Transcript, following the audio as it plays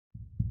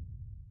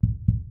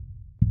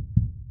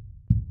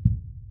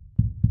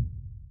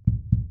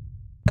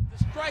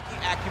striking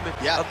acumen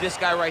of this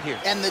guy right here.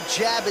 And the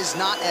jab is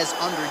not as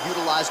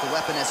underutilized a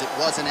weapon as it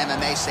was in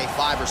MMA, say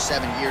 5 or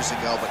 7 years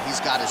ago, but he's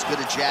got as good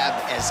a jab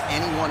as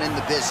anyone in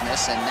the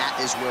business, and that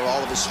is where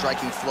all of his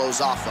striking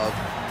flows off of.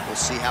 We'll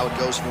see how it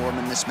goes for him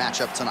in this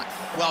matchup tonight.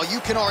 Well, you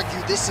can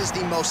argue this is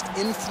the most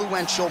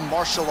influential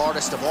martial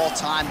artist of all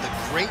time, the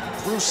great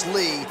Bruce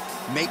Lee,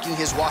 making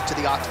his walk to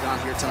the octagon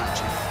here tonight,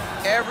 Jim.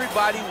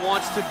 Everybody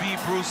wants to be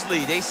Bruce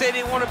Lee. They say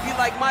they want to be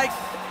like Mike.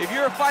 If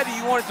you're a fighter,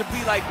 you want it to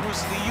be like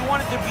Bruce Lee. You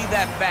want it to be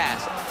that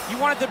fast. You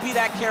want it to be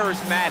that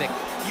charismatic.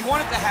 You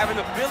want it to have an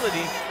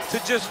ability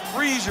to just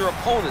freeze your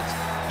opponents.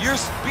 Your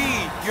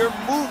speed, your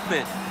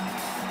movement,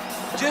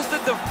 just the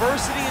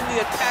diversity in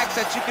the attacks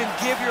that you can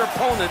give your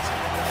opponents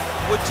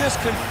would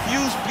just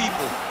confuse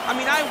people. I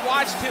mean, I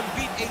watched him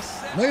beat a...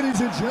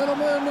 Ladies and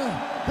gentlemen,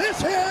 this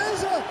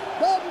is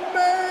the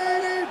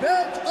main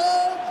event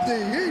of the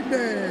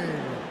evening.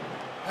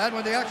 And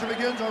when the action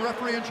begins, our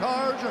referee in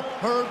charge,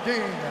 Herb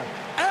Dean.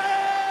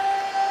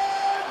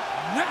 And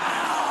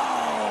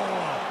now,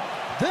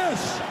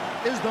 this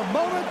is the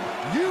moment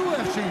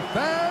UFC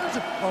fans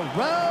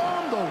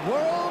around the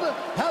world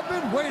have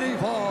been waiting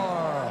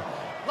for.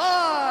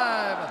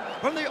 Live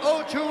from the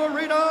O2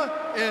 Arena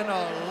in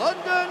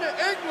London,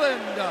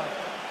 England.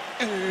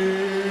 It's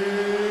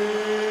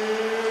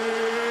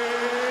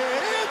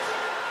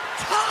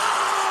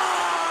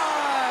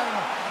time!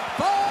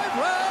 5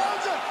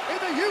 rounds in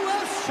the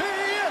UFC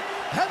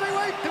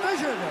heavyweight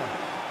division.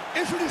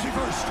 Introducing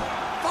first,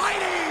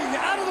 fighting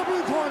out of the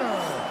blue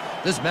corner.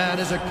 This man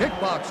is a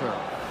kickboxer,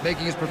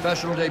 making his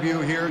professional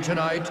debut here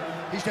tonight.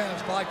 He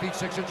stands 5 feet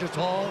 6 inches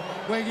tall,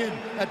 weighing in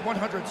at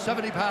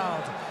 170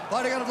 pounds.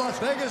 Fighting out of Las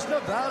Vegas,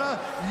 Nevada,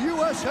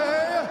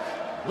 USA,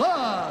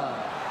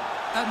 live.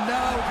 And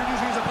now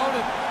introducing his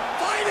opponent,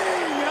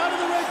 fighting out of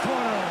the red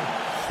corner.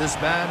 This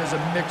man is a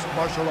mixed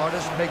martial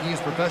artist, making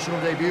his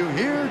professional debut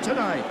here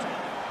tonight.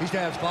 He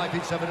stands 5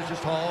 feet 7 inches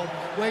tall,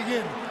 weighing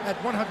in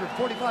at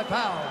 145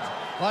 pounds.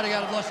 Fighting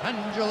out of Los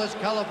Angeles,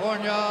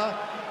 California,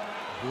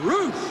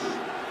 Bruce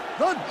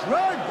the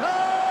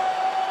Dragon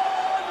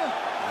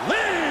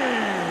Lee!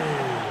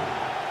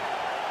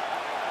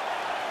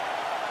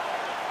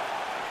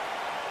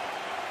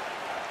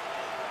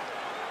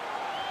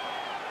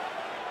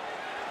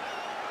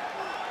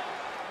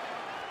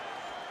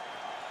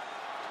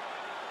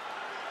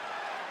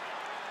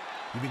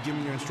 You've been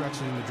given your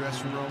instructions in the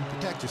dressing room.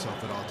 Protect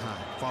yourself at all times.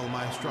 Follow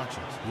my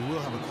instructions. We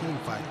will have a clean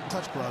fight.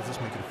 Touch gloves,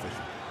 let's make it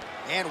official.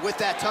 And with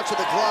that touch of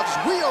the gloves,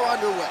 we are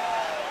underway.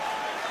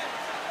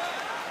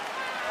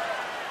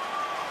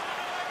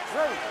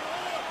 Ready.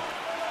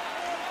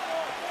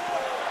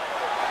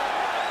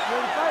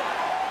 Ready to fight?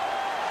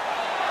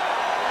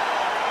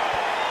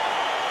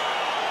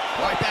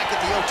 Right back at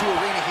the O2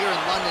 Arena here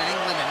in London,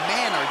 England, and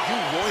man, are you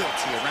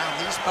royalty around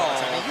these parts.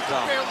 I mean, you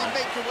can barely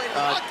make your way to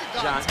the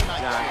octagon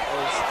tonight. John,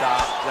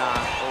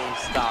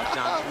 stop,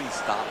 John, please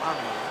stop. I'm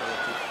not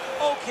royalty.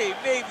 Okay,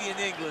 maybe in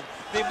England,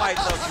 they might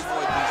love you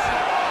more, DC.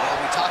 Well,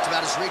 we talked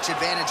about his reach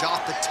advantage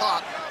off the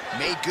top.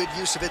 Made good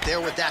use of it there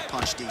with that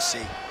punch,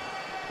 DC.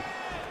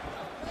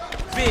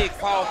 Big,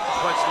 powerful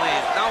punch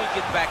lands. Now we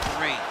get back to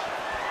range.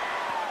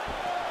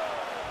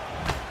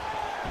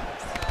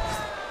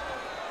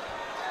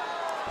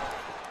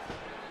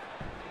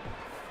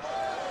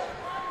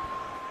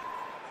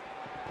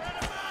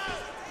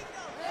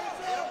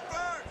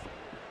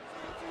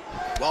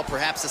 Well,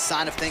 perhaps a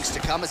sign of things to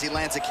come as he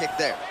lands a kick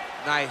there.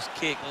 Nice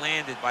kick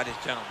landed by this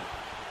gentleman.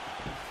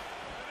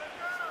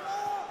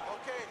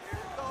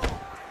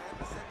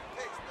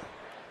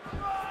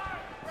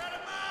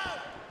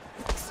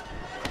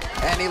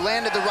 And he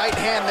landed the right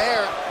hand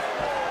there.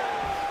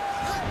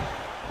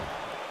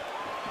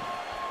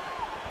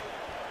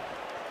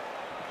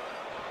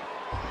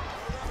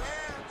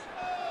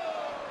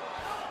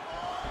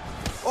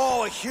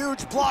 Oh, a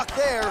huge block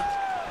there.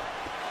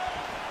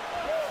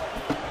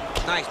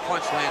 Nice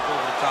punch lands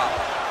over the top.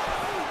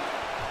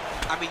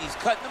 I mean, he's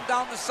cutting them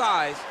down the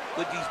sides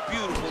with these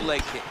beautiful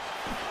leg kicks.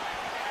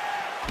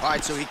 All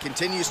right, so he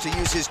continues to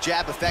use his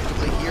jab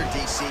effectively here,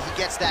 DC. He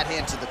gets that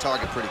hand to the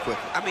target pretty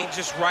quickly. I mean,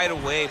 just right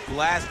away,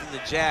 blasting the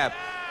jab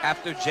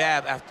after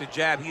jab after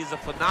jab. He's a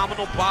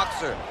phenomenal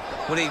boxer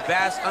with a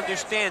vast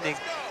understanding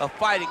of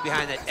fighting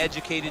behind that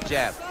educated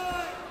jab.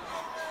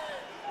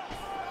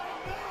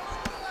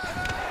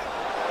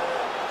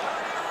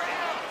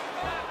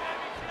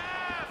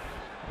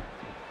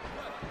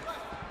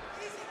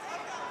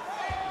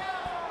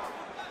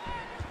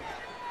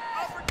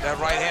 That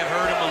right hand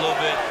hurt him a little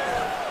bit.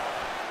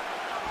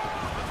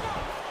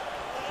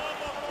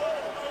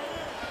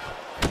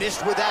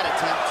 Missed with that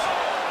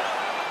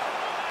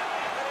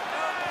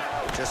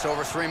attempt. Just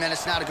over 3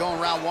 minutes now to go in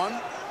round 1.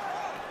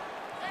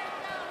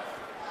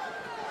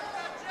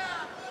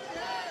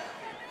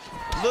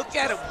 Look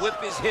at him whip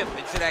his hip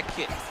into that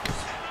kick.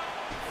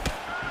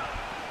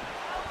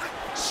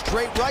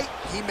 Straight right,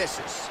 he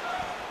misses.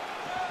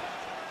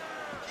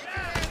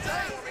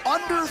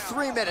 Under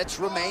 3 minutes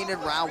remain in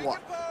round 1.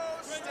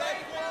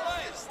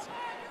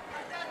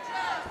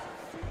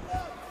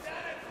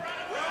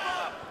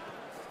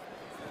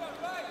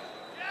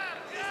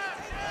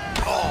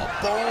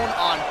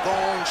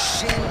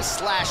 shin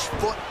slash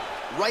foot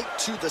right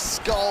to the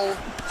skull.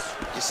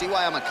 You see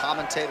why I'm a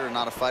commentator and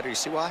not a fighter? You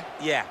see why?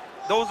 Yeah,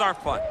 those aren't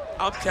fun.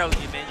 I'm telling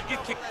you, man, you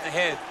get kicked in the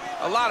head,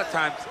 a lot of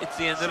times it's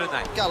the end of the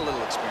night. Got a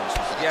little experience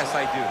with that. Yes,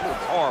 I do.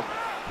 It's horrible.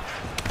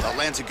 Well,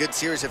 lands a good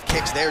series of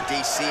kicks there,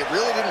 DC. It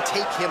really didn't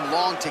take him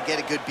long to get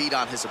a good beat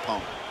on his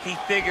opponent. He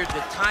figured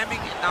the timing,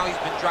 and now he's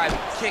been driving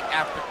kick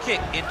after kick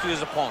into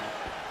his opponent.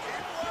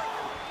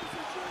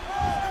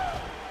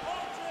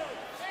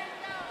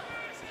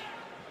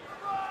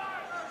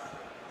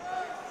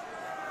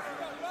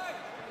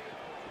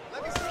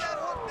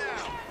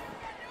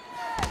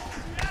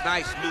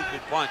 Nice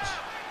looping punch.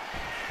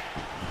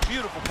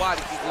 Beautiful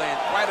body kick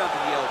lands right under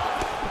the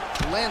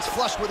elbow. Lands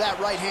flush with that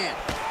right hand.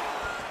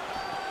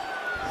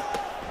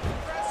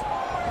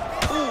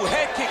 Ooh,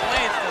 head kick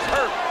lands, was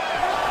hurt.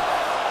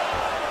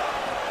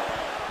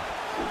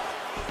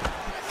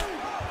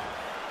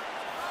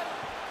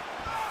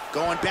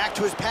 Going back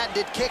to his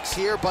patented kicks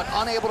here, but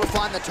unable to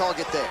find the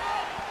target there.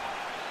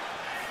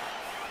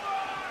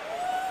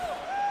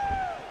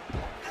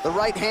 The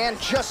right hand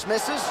just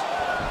misses.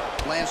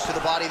 Lands to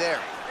the body there.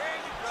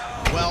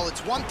 Well,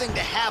 it's one thing to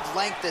have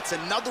length, it's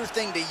another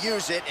thing to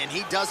use it, and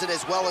he does it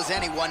as well as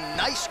anyone.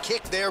 Nice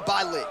kick there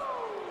by Lee.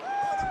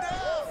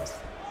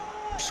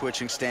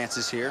 Switching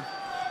stances here.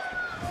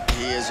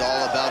 He is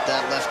all about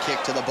that left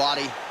kick to the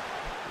body.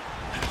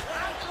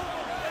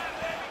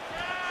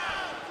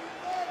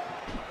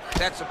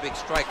 That's a big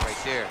strike right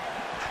there.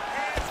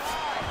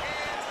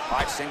 All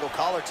right, single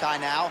collar tie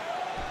now.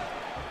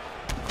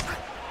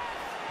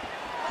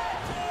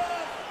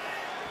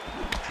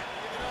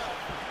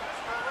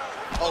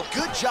 Oh,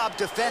 good job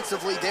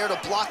defensively there to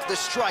block the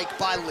strike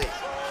by Lee.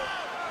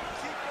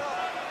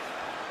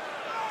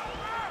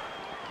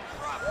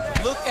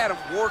 Look at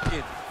him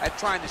working at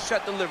trying to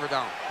shut the liver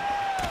down.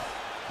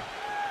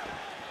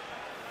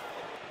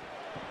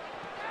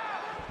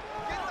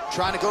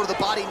 Trying to go to the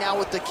body now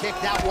with the kick.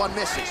 That one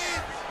misses.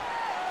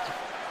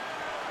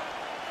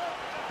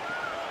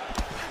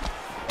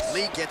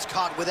 Lee gets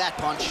caught with that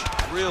punch.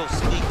 Real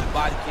sneaky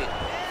body kick.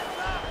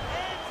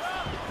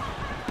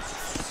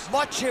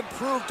 Much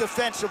improved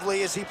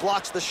defensively as he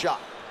blocks the shot.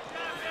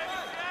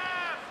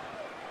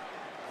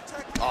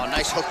 Oh,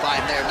 nice hook by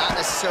him there. Not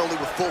necessarily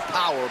with full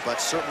power, but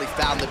certainly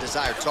found the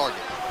desired target.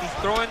 He's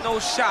throwing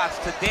those shots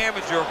to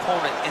damage your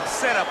opponent and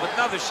set up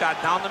another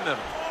shot down the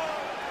middle.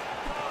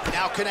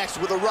 Now connects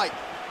with a right.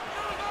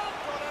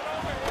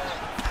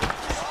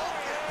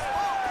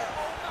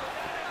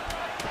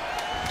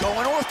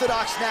 Going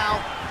orthodox now.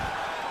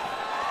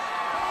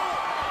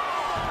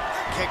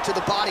 Kick to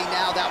the body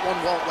now. That one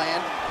won't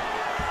land.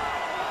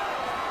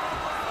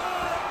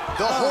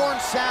 The horn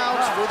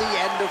sounds for the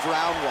end of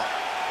round one.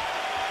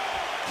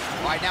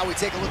 All right, now we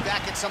take a look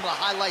back at some of the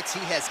highlights. He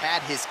has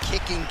had his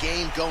kicking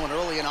game going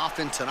early and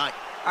often tonight.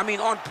 I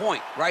mean, on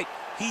point, right?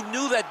 He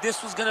knew that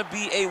this was going to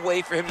be a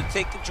way for him to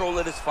take control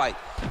of this fight.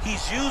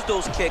 He's used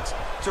those kicks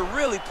to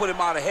really put him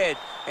out ahead,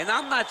 and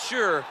I'm not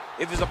sure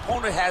if his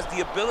opponent has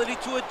the ability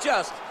to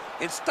adjust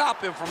and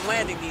stop him from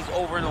landing these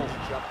over and over.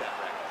 Jump that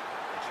record.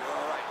 But you're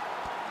all right.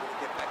 You're going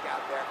to get back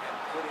out there and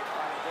put it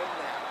on him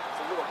now. It's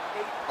a little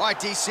hate. All right,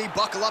 DC,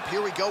 buckle up.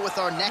 Here we go with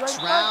our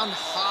next round.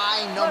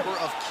 High number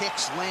of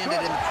kicks landed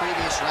in the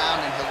previous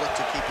round, and he'll look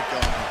to keep it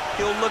going here.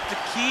 He'll look to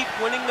keep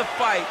winning the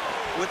fight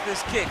with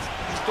his kicks.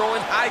 He's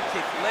throwing high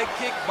kick, leg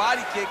kick,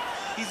 body kick.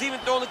 He's even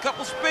throwing a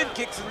couple spin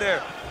kicks in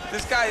there.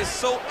 This guy is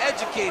so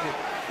educated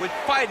with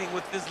fighting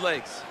with his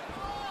legs.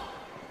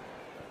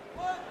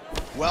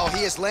 Well,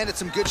 he has landed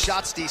some good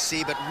shots,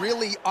 DC, but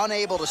really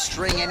unable to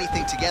string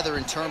anything together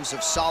in terms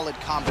of solid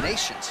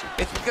combinations.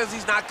 It's because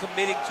he's not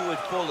committing to it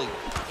fully.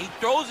 He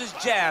throws his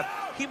jab.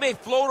 He may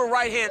float a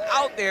right hand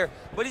out there,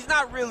 but he's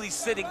not really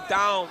sitting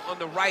down on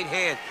the right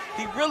hand.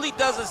 He really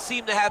doesn't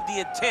seem to have the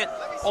intent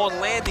on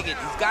landing it.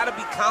 He's got to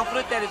be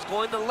confident that it's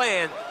going to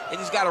land, and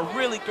he's got to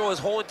really throw his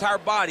whole entire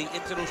body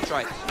into those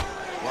strikes.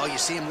 Well, you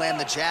see him land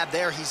the jab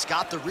there. He's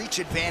got the reach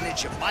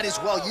advantage. You might as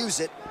well use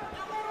it.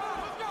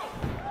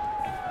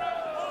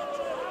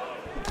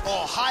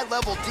 Oh,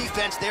 high-level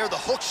defense there. The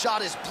hook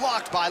shot is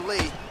blocked by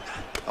Lee.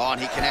 Oh, and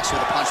he connects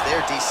with a punch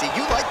there, DC.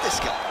 You like this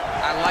guy.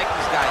 I like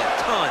this guy a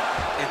ton,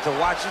 and to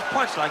watch his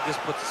punch like this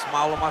puts a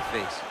smile on my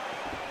face.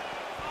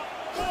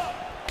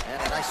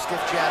 And a nice stiff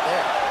jab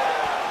there.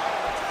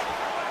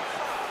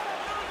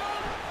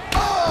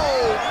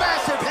 Oh,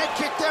 massive head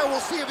kick there. We'll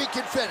see if he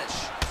can finish.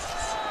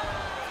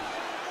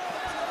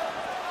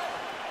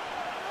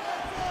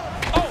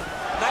 Oh,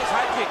 nice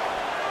high kick.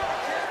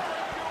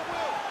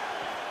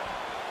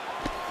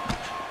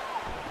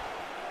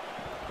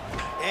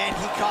 And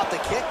he caught the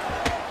kick.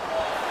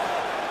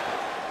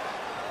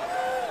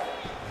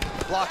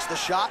 Blocks the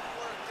shot.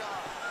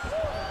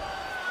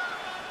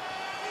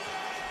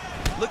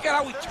 Look at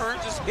how he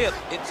turns his hip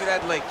into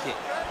that leg kick.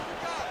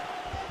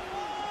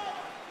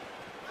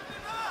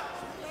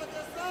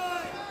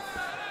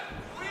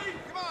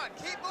 Come on,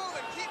 keep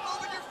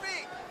moving your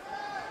feet.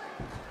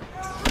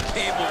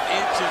 Came of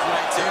inches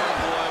right there,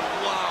 boy.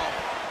 Wow.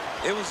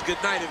 It was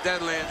good night if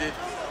that landed.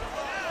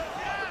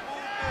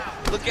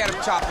 Look at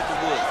him chopping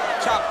the wood.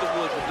 Chop the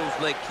wood with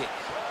those leg kicks.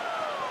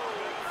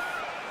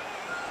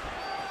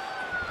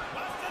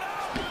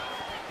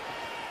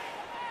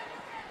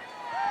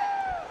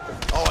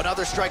 Oh,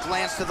 another strike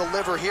lands to the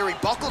liver here. He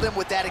buckled him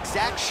with that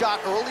exact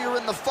shot earlier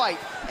in the fight,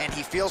 and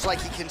he feels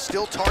like he can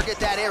still target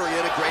that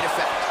area to great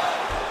effect.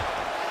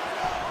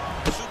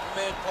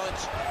 Superman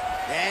punch.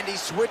 And he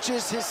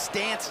switches his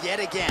stance yet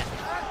again.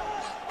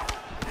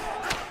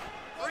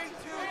 3, 2, 3.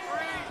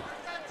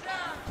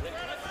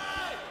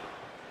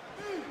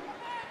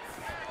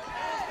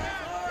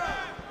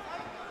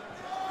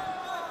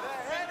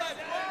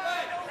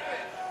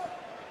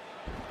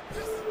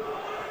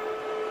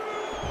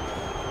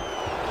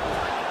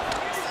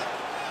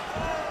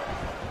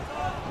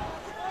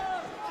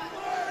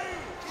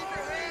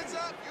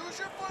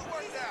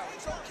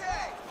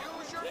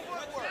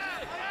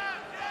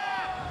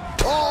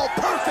 Oh,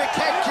 perfect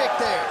head kick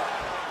there.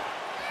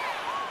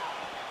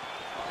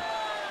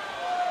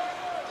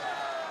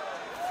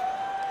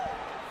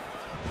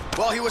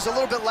 Well, he was a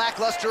little bit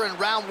lackluster in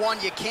round one.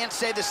 You can't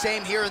say the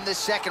same here in this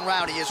second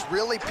round. He has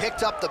really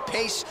picked up the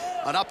pace,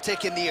 an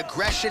uptick in the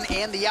aggression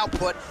and the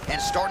output, and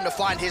starting to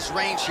find his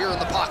range here in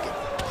the pocket.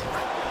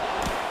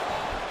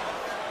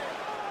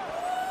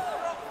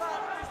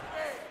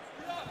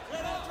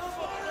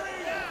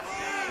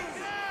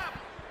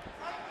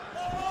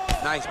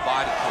 Nice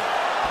body kick.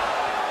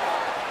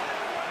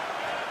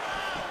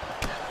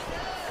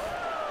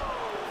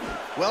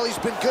 Well, he's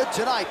been good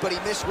tonight, but he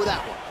missed with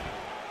that one.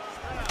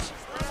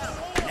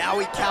 Now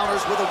he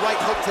counters with a right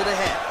hook to the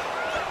head.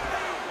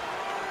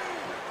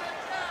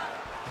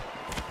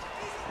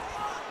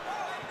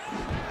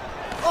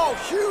 Oh,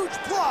 huge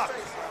block.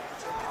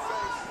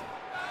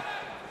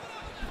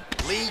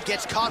 Lee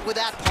gets caught with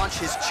that punch.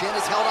 His chin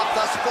is held up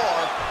thus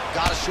far.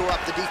 Gotta shore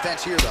up the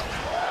defense here, though.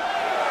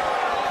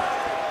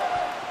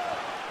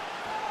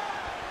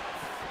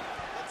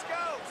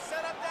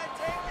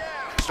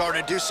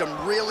 Starting to do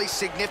some really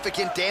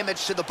significant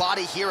damage to the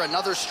body here.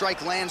 Another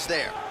strike lands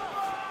there.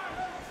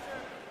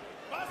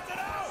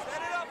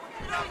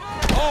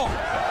 Oh!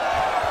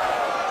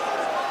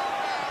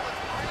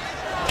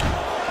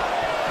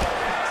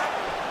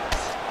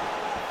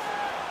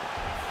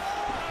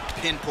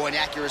 Pinpoint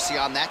accuracy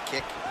on that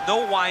kick.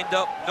 No wind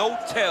up, no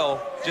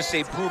tell, just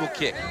a brutal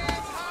kick.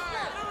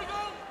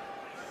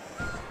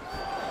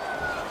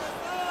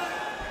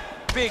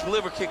 Big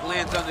liver kick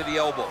lands under the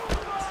elbow.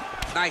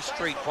 Nice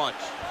straight punch.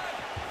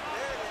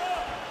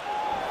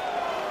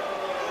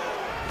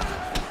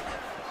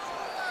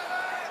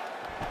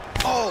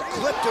 Oh,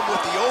 clipped him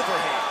with the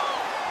overhand.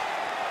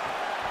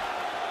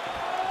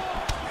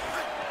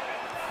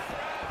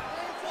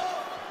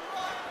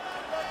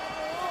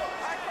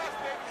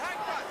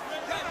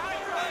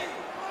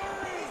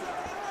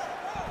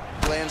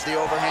 Lands the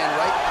overhand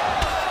right.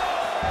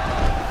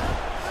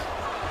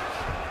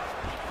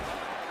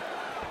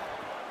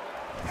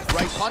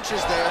 Right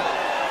punches there.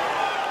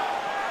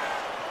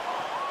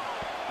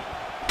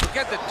 Look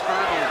at the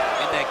turtle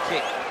in that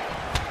kick.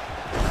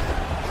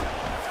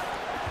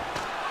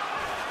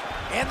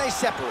 And they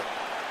separate.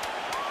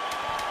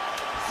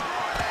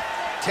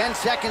 10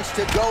 seconds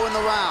to go in the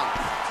round.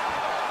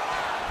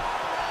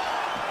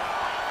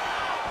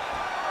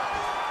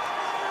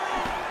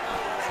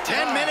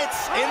 Ten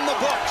minutes in the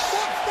books.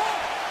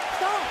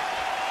 Stop.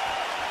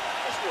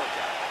 Let's work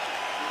out.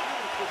 You're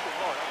really pushing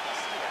hard. I can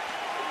see that.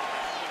 But you have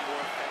to be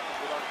more effective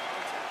with our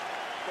contact.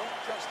 Don't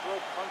just throw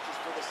punches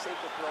for the sake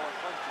of throwing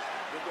punches.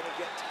 You're going to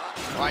get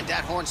tired. All right,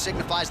 that horn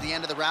signifies the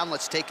end of the round.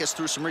 Let's take us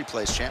through some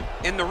replays, champ.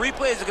 And the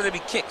replays are going to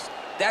be kicks.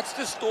 That's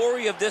the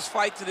story of this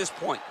fight to this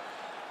point.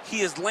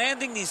 He is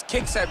landing these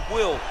kicks at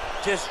will,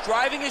 just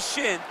driving his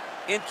shin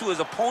into his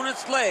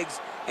opponent's legs,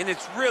 and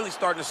it's really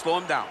starting to slow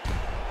him down.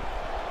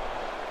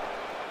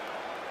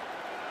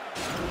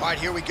 All right,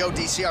 here we go,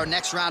 DC. Our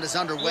next round is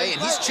underway, and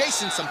he's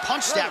chasing some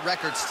punch stat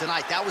records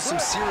tonight. That was some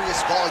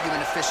serious volume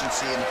and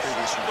efficiency in the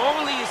previous round.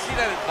 Normally you see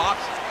that in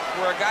boxing,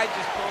 where a guy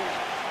just throws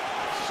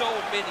so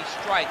many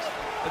strikes.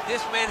 But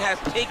this man has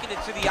taken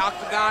it to the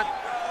octagon,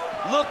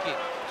 looking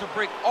to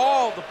break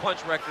all the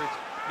punch records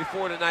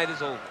before the night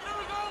is over.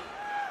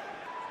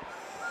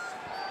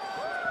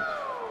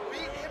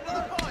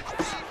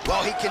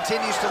 Well, he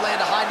continues to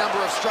land a high number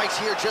of strikes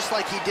here, just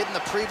like he did in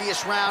the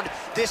previous round.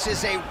 This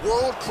is a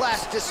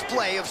world-class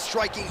display of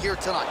striking here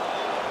tonight.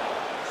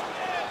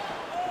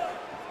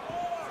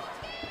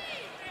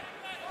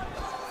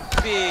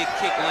 Big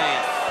kick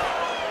lands.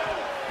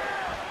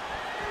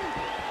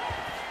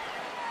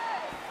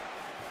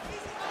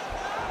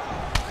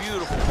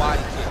 Beautiful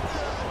body kick.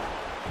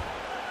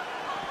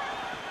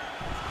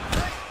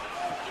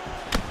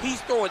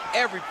 He's throwing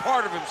every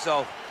part of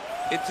himself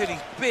into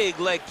these big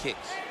leg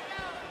kicks.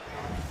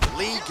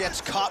 Lee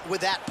gets caught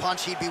with that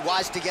punch. He'd be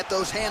wise to get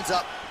those hands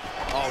up.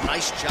 Oh,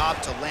 nice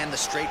job to land the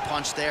straight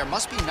punch there.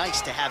 Must be nice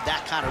to have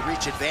that kind of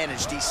reach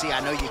advantage, DC. I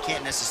know you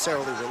can't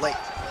necessarily relate.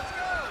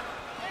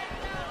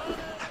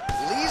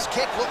 Lee's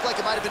kick looked like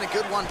it might have been a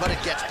good one, but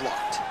it gets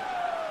blocked.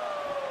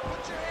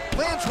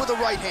 Lands with a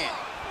right hand.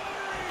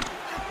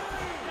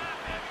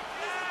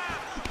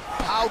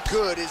 How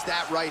good is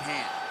that right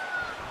hand?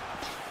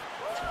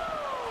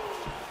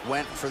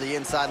 Went for the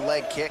inside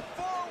leg kick.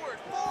 Forward,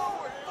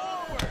 forward,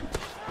 forward.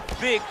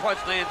 Big punch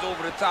lands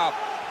over the top.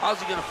 How's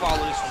he gonna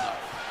follow this one up?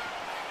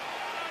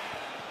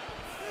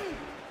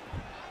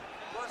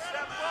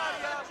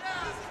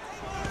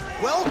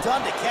 Well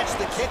done to catch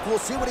the kick. We'll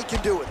see what he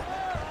can do with it.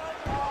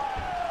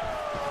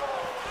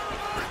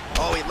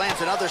 Oh, he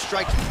lands another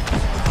strike. Land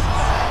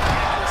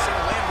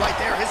right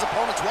there, his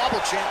opponent's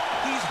wobble chin.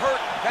 He's hurt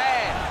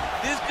bad.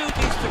 This dude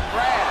needs to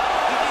grab.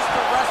 He needs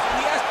to wrestle.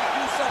 He has to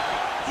do something.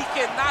 He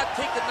cannot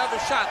take another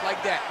shot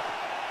like that.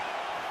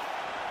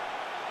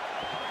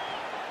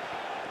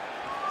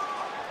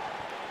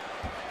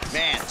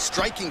 Man,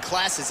 striking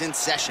class is in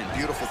session.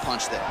 Beautiful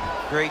punch there.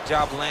 Great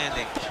job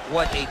landing.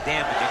 What a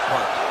damaging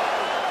punch.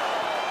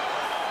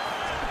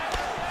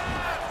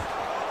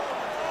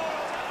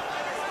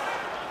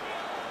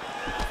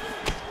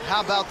 How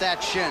about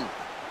that shin?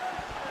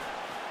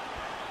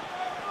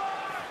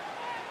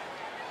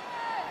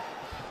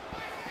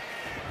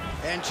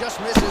 And just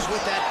misses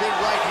with that big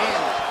right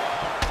hand.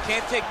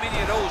 Can't take many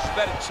of those, you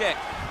better check.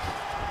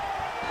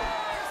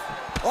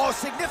 Oh,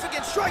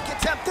 significant strike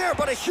attempt there,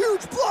 but a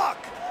huge block.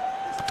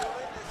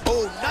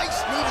 Oh,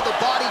 nice knee to the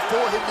body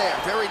for him there.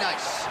 Very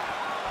nice.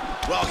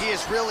 Well, he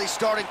is really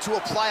starting to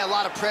apply a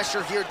lot of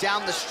pressure here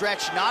down the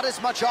stretch. Not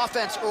as much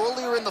offense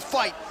earlier in the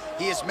fight.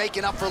 He is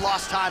making up for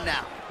lost time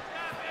now.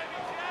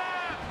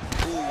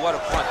 Ooh, what a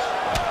punch.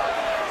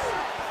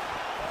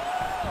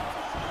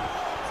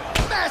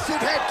 Massive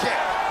head kick.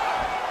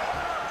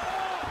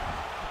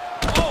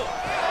 Oh!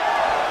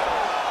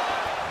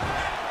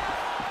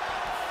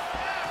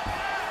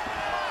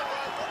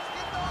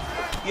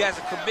 He has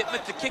a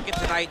commitment to kicking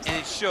tonight, and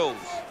it shows.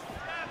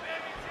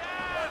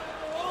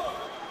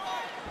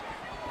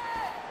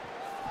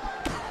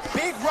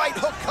 Big right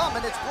hook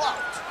coming, it's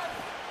blocked.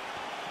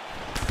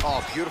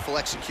 Oh, beautiful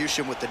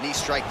execution with the knee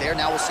strike there.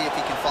 Now we'll see if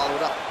he can follow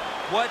it up.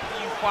 What do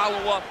you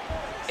follow up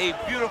a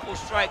beautiful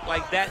strike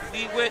like that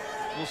knee with?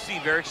 We'll see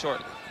very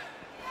shortly.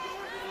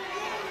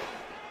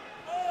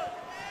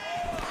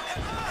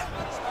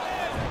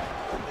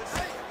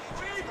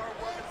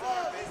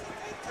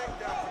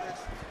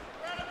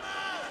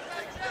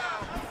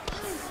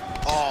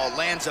 Oh,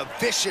 lands a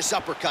vicious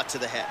uppercut to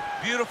the head.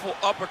 Beautiful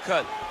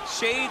uppercut.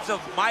 Shades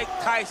of Mike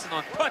Tyson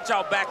on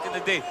Punch-Out back in the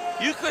day.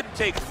 You couldn't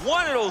take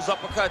one of those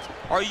uppercuts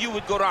or you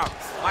would go down.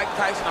 Mike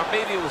Tyson, or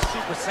maybe it was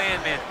Super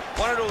Sandman.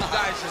 One of those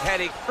guys just had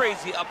a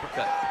crazy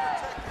uppercut.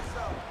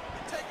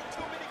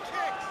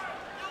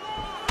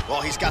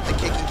 Well, he's got the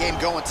kicking game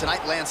going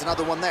tonight. Lands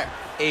another one there.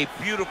 A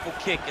beautiful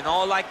kick, and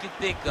all I can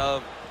think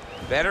of,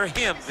 better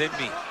him than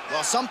me.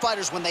 Well, some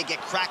fighters, when they get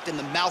cracked in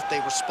the mouth,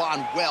 they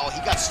respond well. He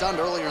got stunned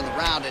earlier in the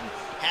round and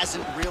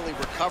hasn't really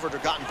recovered or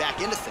gotten back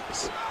into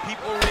things.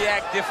 People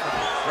react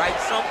differently, right?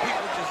 Some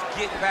people just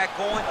get back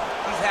going.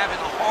 He's having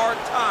a hard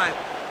time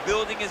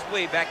building his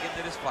way back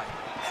into this fight.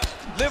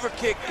 Liver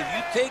kick, if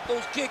you take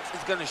those kicks,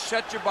 it's gonna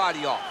shut your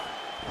body off.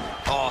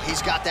 Oh,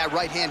 he's got that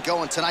right hand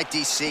going tonight,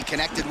 DC.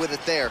 Connected with it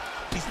there.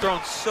 He's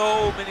thrown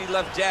so many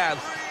left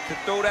jabs to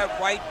throw that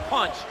right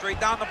punch straight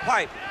down the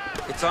pipe.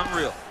 It's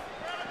unreal.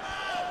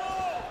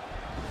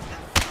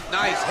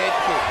 Nice head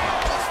kick.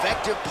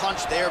 Effective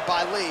punch there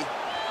by Lee.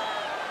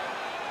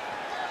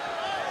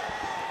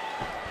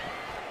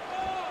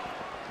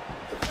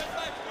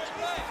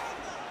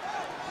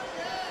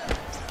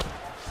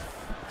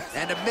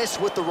 And a miss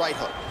with the right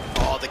hook.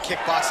 Oh, the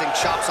kickboxing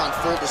chops on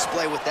full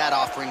display with that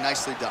offering.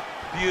 Nicely done.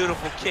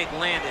 Beautiful kick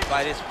landed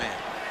by this man.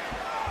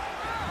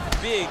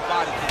 Big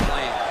body kick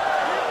land.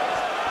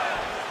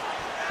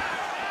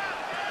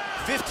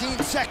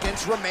 15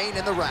 seconds remain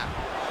in the round.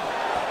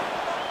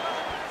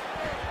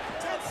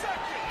 10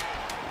 seconds.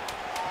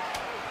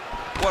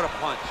 What a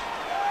punch.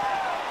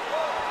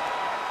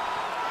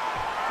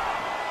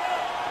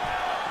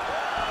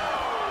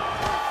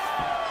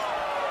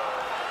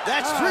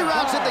 That's 3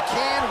 rounds in the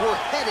can. We're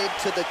headed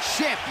to the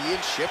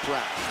championship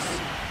rounds.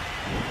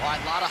 All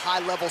right, a lot of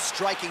high-level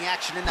striking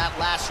action in that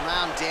last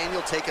round.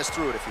 Daniel, take us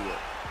through it, if you would.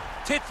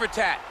 Tit for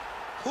tat.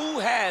 Who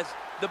has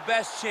the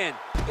best chin?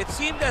 It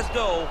seemed as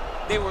though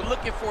they were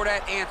looking for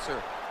that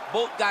answer.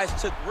 Both guys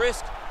took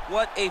risk.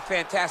 What a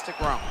fantastic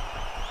round.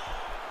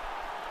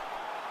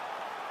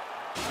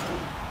 You're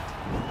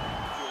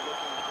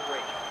looking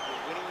great.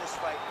 You're winning this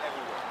fight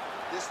everywhere.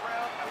 This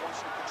round, I want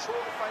you to control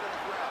the fight on the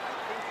ground. I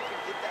think you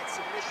can get that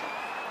submission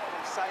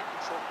from side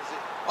control position.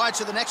 All right,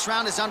 so the next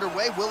round is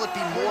underway. Will it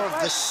be more of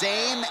the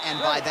same? And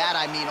by that,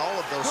 I mean all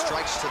of those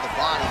strikes to the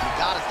body. You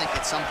got to think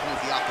at some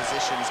point the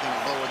opposition is going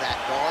to lower that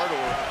guard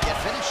or get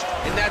finished.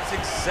 And that's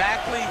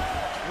exactly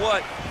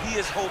what he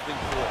is hoping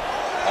for.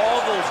 All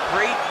those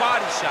great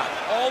body shots,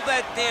 all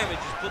that damage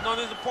he's putting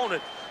on his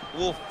opponent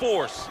will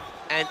force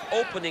an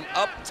opening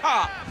up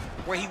top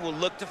where he will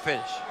look to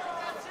finish.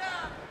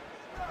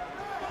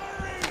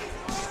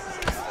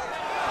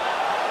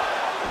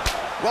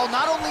 Well,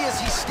 not only has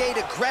he stayed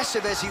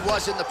aggressive as he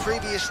was in the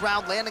previous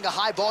round, landing a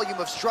high volume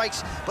of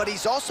strikes, but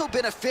he's also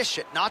been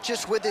efficient, not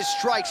just with his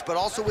strikes, but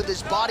also with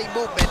his body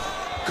movement.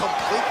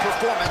 Complete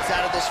performance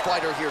out of this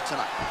fighter here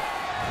tonight.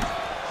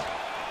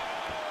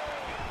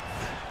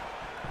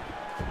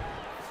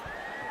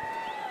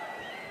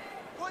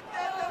 Put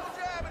that double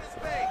jab in his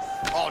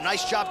face. Oh,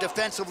 nice job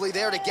defensively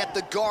there to get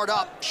the guard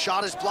up.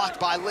 Shot is blocked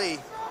by Lee.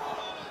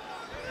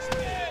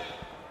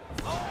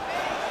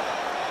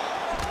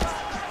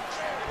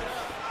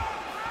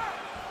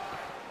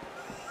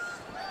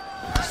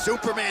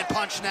 Superman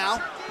punch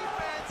now.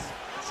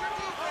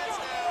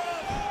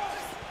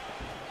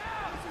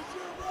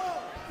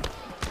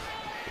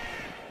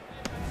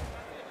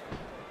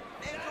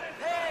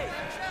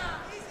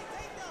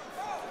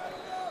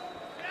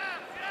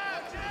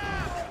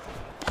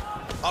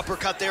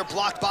 Uppercut there,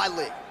 blocked by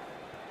Lee.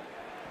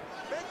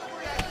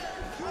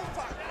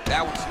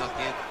 That one snuck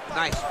in.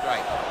 Nice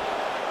strike.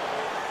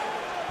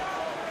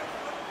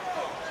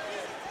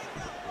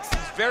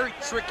 He's very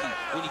tricky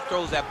when he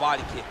throws that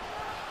body kick.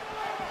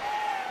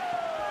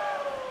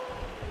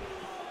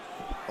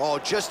 Oh,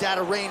 just out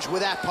of range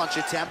with that punch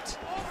attempt.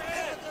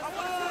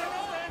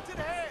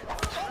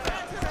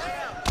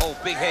 Oh,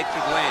 big head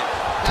kick lands.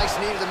 Nice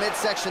knee to the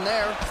midsection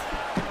there.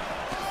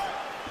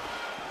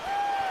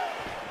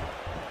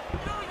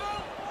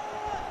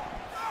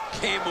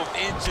 Game of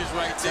inches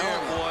right there,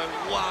 boy.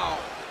 Wow.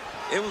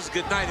 It was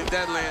good night if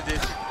that landed.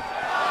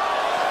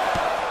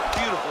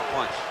 Beautiful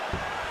punch.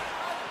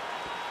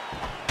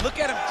 Look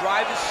at him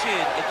drive his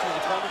shin into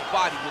his opponent's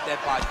body with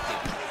that body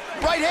kick.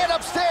 Right hand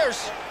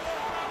upstairs.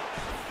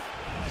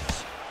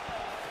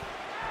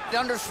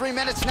 Under 3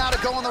 minutes now to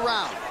go in the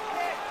round.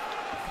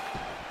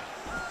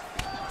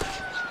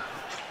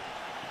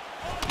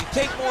 You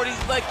take more of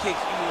these leg kicks,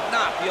 you will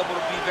not be able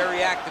to be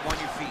very active on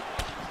your feet.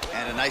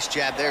 And a nice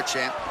jab there,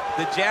 champ.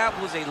 The jab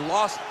was a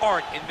lost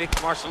art in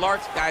mixed martial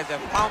arts. Guys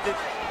have found it,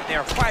 and they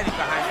are fighting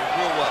behind it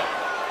real well.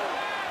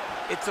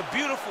 It's a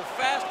beautiful,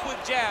 fast,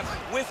 quick jab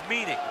with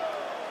meaning.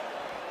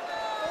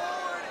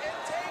 Forward and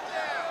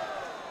takedown.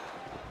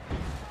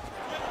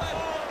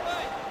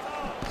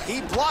 He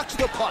blocks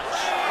the punch.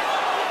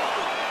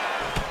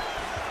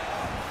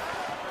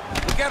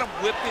 Look at him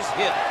whip his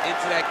hip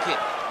into that kick.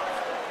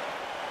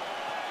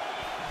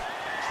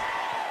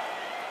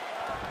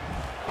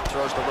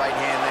 Throws the right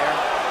hand there.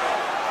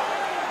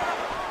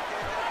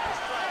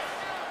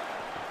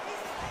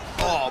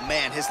 Oh,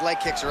 man, his leg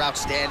kicks are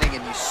outstanding,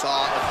 and you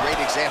saw a great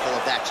example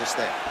of that just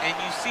there. And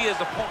you see his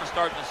opponent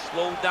starting to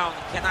slow down.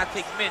 He cannot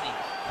take many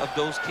of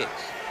those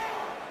kicks.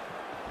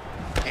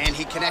 And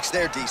he connects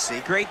there,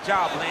 DC. Great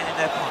job landing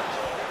that punch.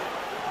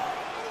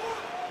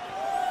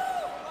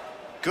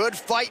 Good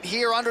fight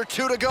here, under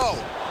 2 to go.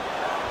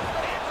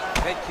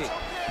 Head kick.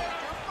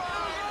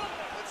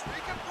 Let's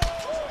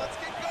recompose. Let's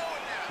get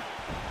going now.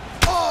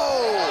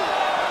 Oh!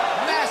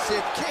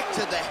 Massive kick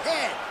to the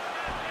head.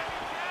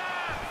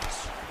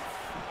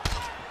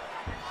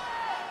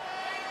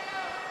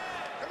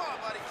 Come on,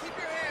 buddy. Keep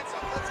your hands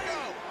up. Let's go.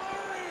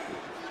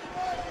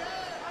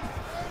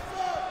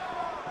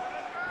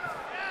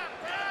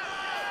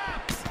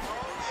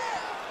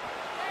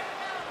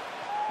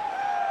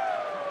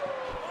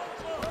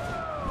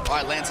 All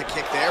right, lands a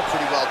kick there.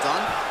 Pretty well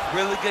done.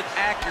 Really good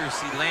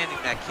accuracy landing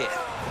that kick.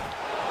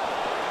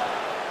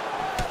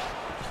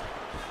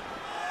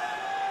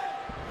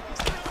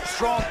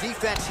 Strong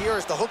defense here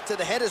as the hook to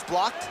the head is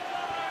blocked.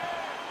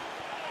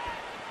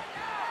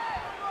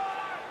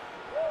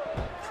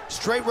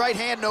 Straight right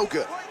hand, no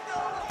good. Put no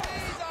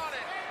hands on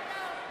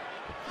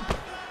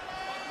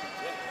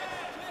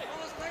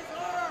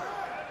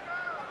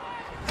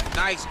it.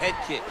 Nice head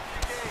kick.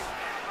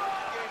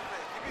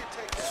 Give me a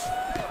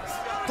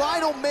takedown.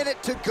 Final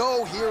minute to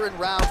go here in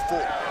round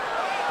 4.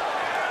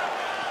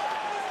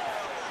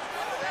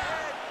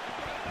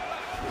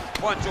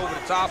 Punch over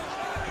the top.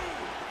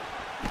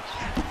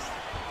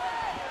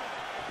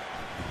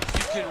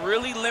 You can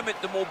really limit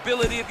the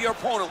mobility of your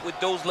opponent with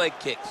those leg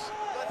kicks.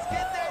 Let's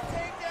get that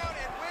takedown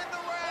and win the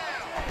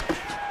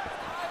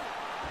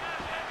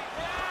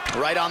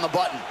round. Right on the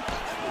button.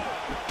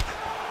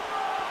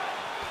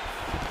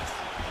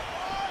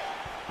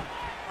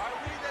 All right,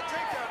 we need that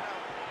takedown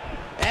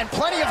now. And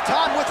plenty of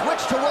time with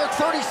which to work.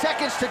 30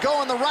 seconds to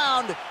go in the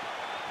round.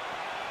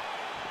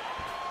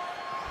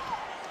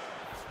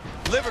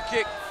 Liver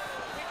kick.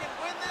 We can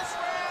win this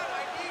round.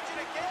 I need you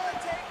to get the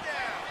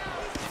takedown.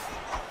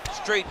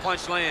 Straight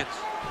punch lands.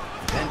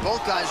 And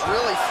both guys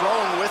really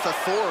throwing with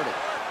authority.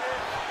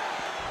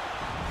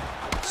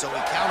 So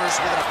he counters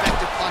with an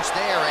effective punch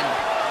there, and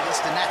at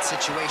least in that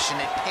situation,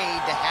 it paid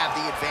to have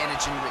the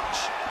advantage in reach.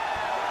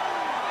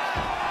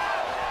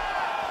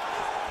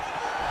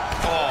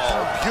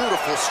 Oh,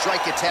 beautiful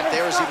strike attempt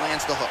there as he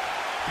lands the hook.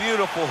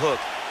 Beautiful hook.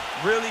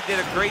 Really did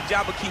a great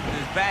job of keeping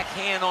his back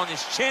hand on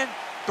his chin,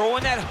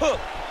 throwing that hook,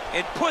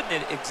 and putting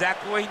it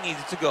exactly where he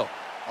needed to go.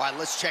 All right,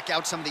 let's check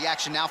out some of the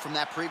action now from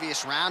that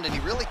previous round, and he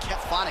really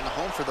kept finding a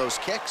home for those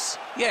kicks.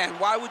 Yeah, and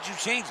why would you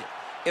change it?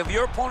 If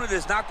your opponent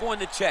is not going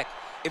to check,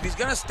 if he's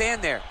going to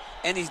stand there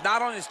and he's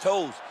not on his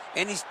toes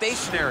and he's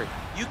stationary,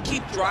 you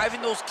keep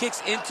driving those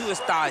kicks into his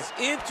thighs,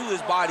 into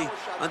his body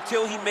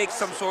until he makes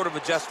some sort of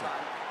adjustment.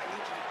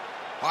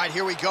 All right,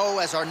 here we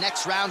go as our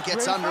next round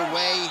gets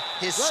underway.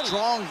 His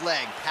strong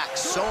leg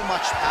packs so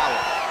much power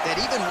that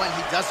even when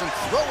he doesn't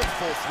throw it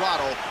full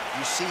throttle,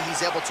 you see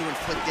he's able to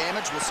inflict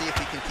damage. We'll see if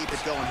he can keep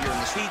it going here in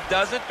this round. He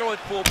doesn't throw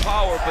it full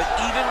power, but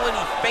even when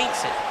he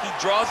feints it, he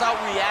draws out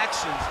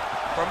reactions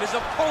from his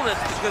opponents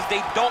because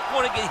they don't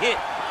want to get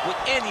hit with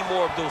any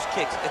more of those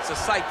kicks. It's a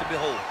sight to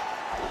behold.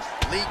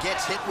 Lee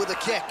gets hit with a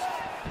kick.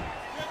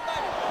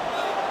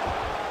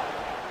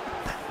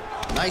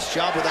 Nice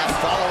job with that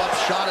follow-up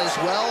shot as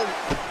well.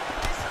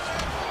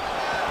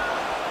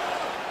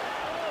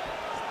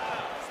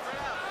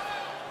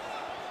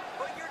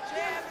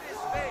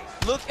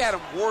 Look at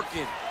him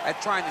working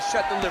at trying to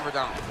shut the liver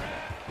down.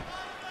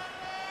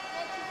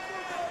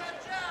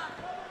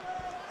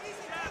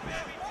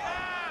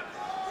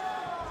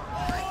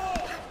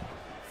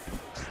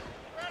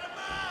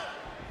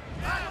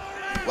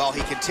 Well,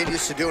 he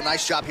continues to do a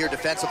nice job here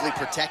defensively,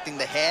 protecting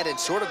the head and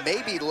sort of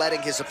maybe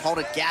letting his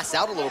opponent gas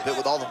out a little bit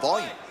with all the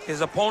volume.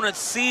 His opponent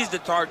sees the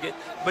target,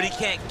 but he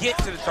can't get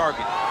to the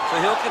target. So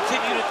he'll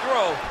continue to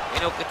throw, and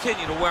he'll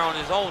continue to wear on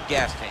his own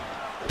gas tank.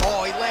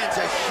 Oh, he lands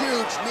a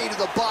huge knee to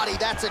the body.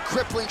 That's a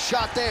crippling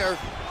shot there.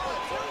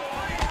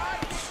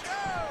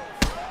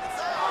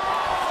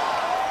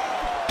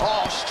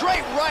 Oh,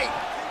 straight right.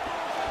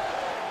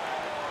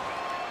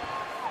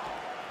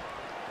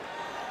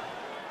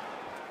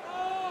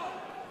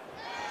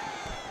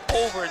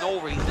 Over and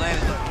over, he's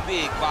landed some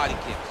big body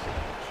kicks.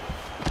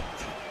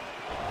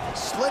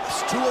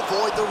 Slips to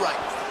avoid the right.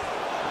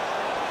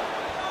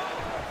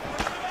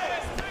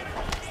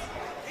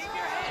 Keep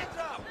your hands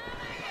up.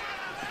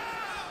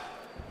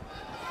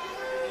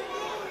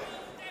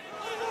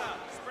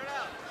 Spread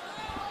out.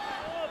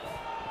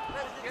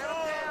 Let's get him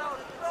down.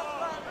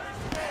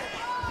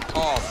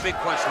 Oh, big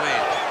punch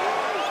lands.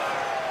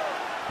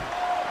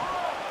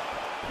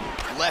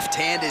 Left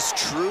hand is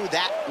true.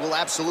 That will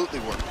absolutely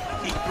work.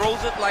 He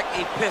throws it like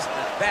a piston,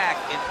 back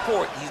and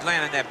forth. He's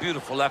landing that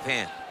beautiful left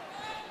hand.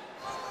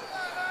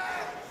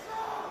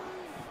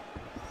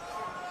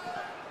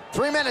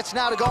 3 minutes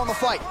now to go in the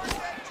fight.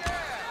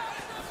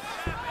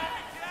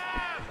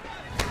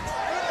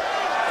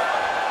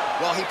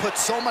 Well, he put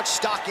so much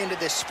stock into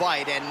this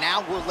fight, and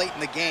now we're late in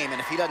the game, and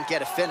if he doesn't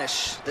get a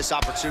finish, this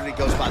opportunity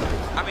goes by the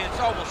board. I mean, it's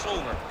almost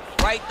over.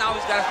 Right now,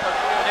 he's got to start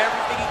throwing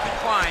everything he can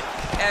find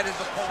at his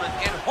opponent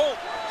and hope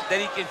that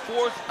he can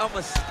force a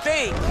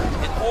mistake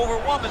and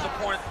overwhelm his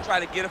opponent to try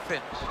to get a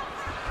finish.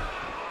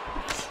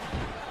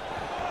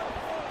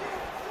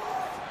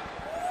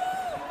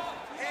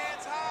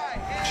 Hands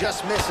high.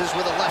 Just misses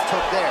with a left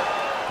hook there.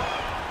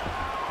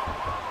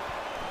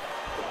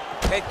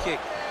 Head kick.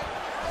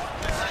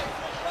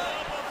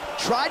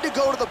 Tried to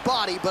go to the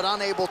body, but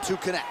unable to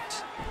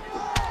connect.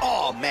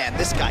 Oh, man,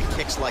 this guy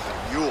kicks like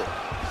a mule.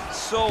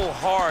 So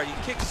hard. He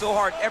kicks so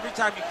hard every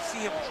time you can see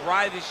him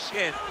drive his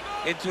shin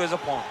into his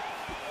opponent.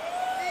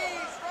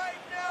 Knees right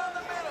down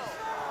the middle.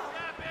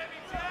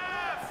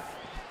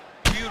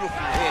 Beautiful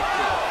head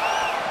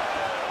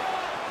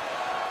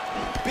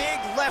kick. Big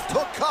left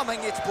hook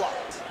coming, it's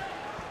blocked.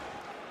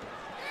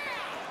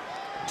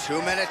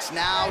 2 minutes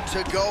now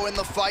to go in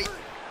the fight.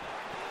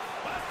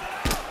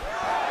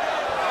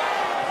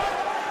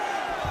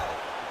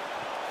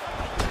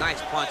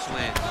 Nice punch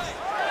lands.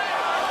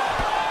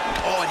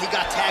 Oh, and he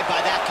got tagged by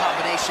that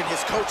combination.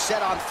 His coach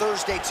said on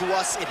Thursday to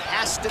us, it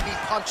has to be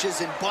punches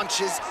and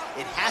bunches.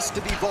 It has to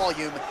be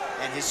volume,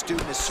 and his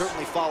student has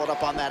certainly followed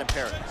up on that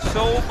imperative.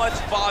 So much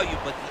volume,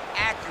 but the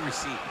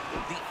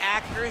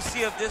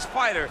accuracy of this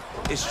fighter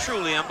is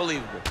truly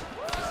unbelievable.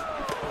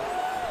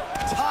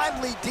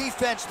 Timely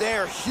defense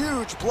there,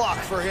 huge block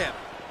for him.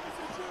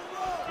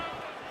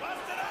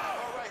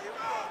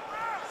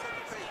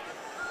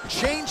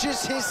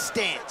 Changes his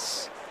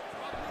stance.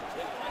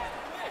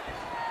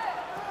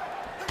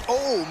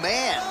 Oh,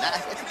 man, I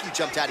think you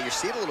jumped out of your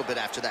seat a little bit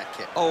after that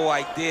kick. Oh,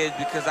 I did,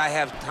 because I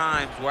have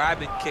times where I've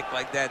been kicked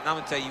like that, and I'm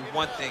gonna tell you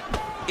one thing,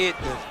 it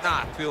does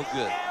not feel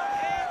good.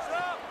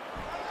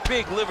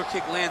 Big liver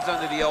kick lands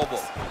under the elbow.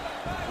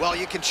 Well,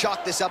 you can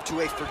chalk this up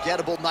to a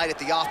forgettable night at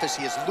the office.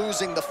 He is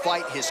losing the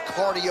fight. His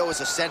cardio is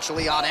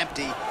essentially on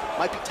empty.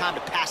 Might be time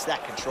to pass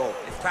that control.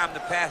 It's time to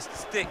pass the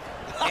stick.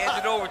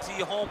 Hand it over to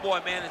your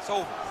homeboy, man, it's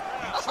over.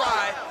 You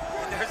tried,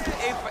 and there's an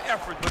A for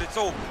effort, but it's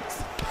over.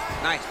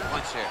 Nice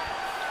punch there.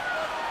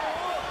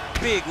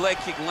 Big leg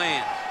kick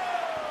lands.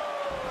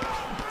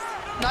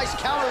 Nice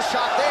counter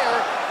shot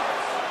there.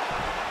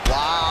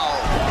 Wow.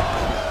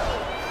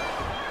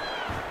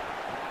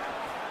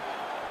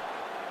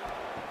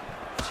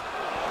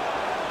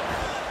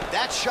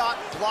 That shot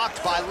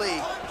blocked by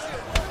Lee.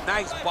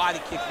 Nice body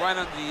kick right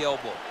under the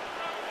elbow.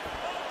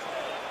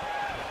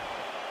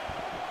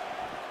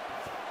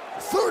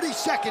 30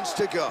 seconds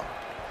to go.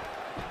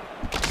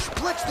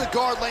 Splits the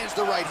guard, lands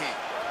the right hand.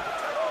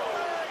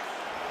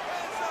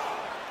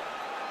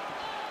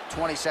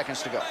 20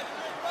 seconds to go.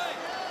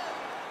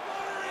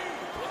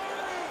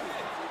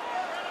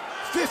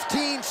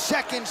 15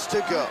 seconds to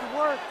go.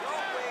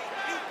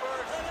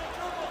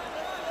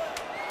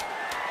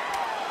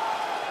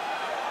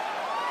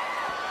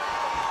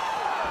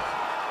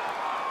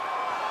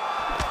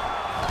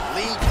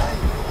 Lee.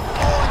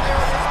 Oh, and there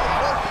it is, the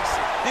broken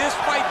seat. This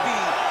might be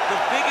the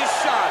biggest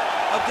shot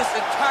of this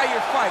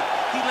entire fight.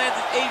 He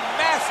landed a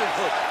massive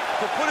hook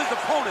to put his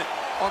opponent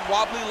on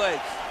wobbly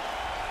legs.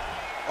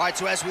 All right,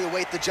 so as we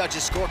await the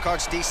judges'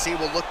 scorecards, DC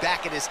will look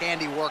back at his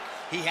handiwork.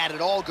 He had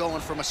it all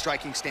going from a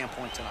striking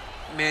standpoint tonight.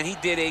 Man, he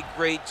did a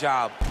great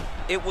job.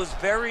 It was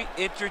very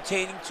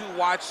entertaining to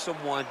watch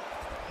someone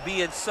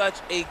be in such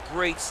a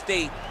great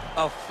state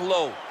of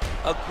flow,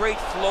 a great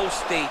flow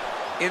state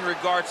in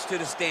regards to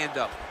the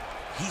stand-up.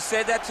 He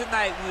said that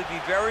tonight we would be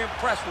very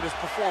impressed with his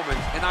performance,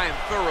 and I am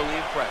thoroughly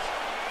impressed.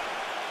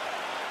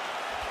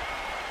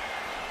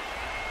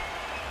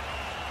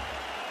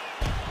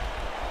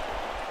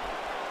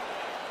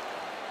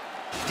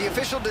 The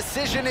official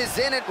decision is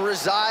in. It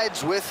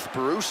resides with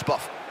Bruce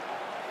Buffer.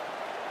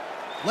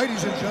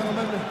 Ladies and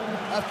gentlemen,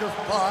 after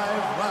 5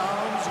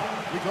 rounds,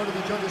 we go to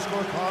the judges'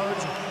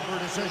 scorecards for a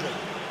decision.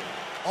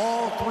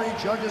 All 3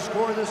 judges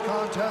score this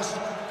contest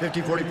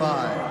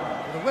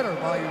 50-45. The winner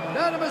by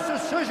unanimous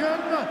decision,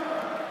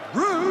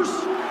 Bruce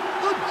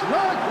the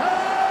Dragon